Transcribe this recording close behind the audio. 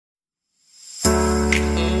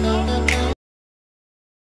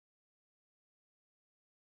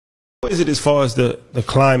What is it as far as the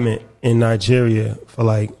climate in Nigeria for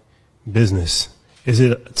like business? Is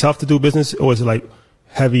it tough to do business, or is it like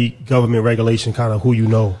heavy government regulation, kind of who you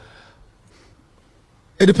know?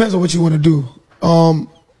 It depends on what you want to do.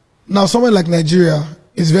 Now, somewhere like Nigeria,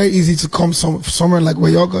 it's very easy to come somewhere like where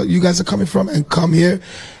you guys are coming from and come here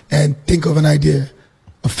and think of an idea,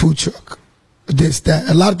 a food truck, this, that.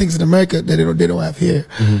 A lot of things in America that they don't have here.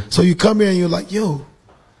 Mm-hmm. So you come here and you're like, yo,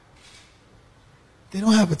 they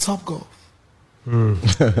don't have a Topgolf.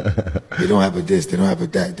 They don't have a this, they don't have a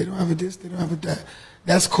that, they don't have a this, they don't have a that.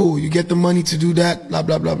 That's cool. You get the money to do that, blah,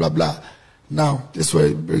 blah, blah, blah, blah. Now, this is where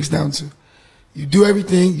it breaks down to. You do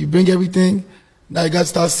everything, you bring everything. Now you got to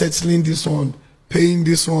start settling this one, paying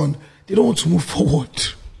this one. They don't want to move forward.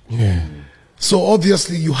 Yeah. So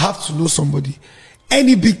obviously you have to know somebody.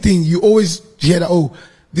 Any big thing, you always hear that, oh,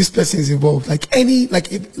 this person is involved. Like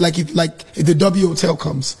if the W Hotel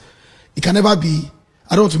comes, it can never be,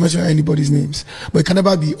 I don't want to mention anybody's names, but it can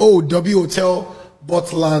never be, oh, W Hotel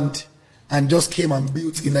bought land and just came and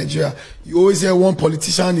built in Nigeria. You always hear one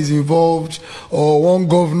politician is involved or one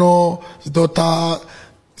governor's daughter.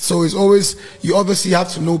 So it's always, you obviously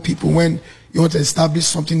have to know people when you want to establish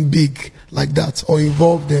something big like that or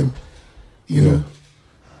involve them, you know.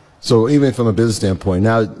 So even from a business standpoint,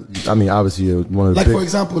 now, I mean, obviously you're one of the for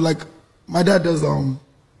example, like my dad does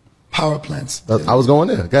power plants. I was going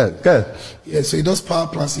there. Go ahead. Yeah, so he does power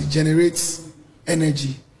plants. He generates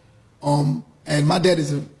energy. And my dad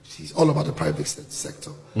he's all about the private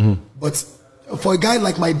sector. Mm-hmm. But for a guy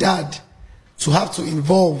like my dad to have to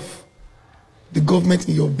involve the government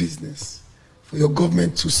in your business, for your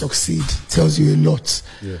government to succeed, tells you a lot.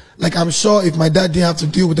 Yeah. Like, I'm sure if my dad didn't have to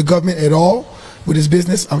deal with the government at all with his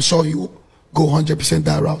business, I'm sure he would go 100%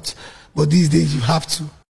 that route. But these days you have to.